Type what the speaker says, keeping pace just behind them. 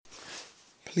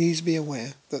Please be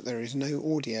aware that there is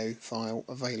no audio file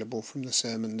available from the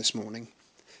sermon this morning.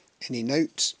 Any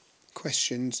notes,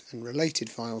 questions and related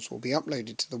files will be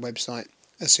uploaded to the website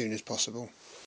as soon as possible.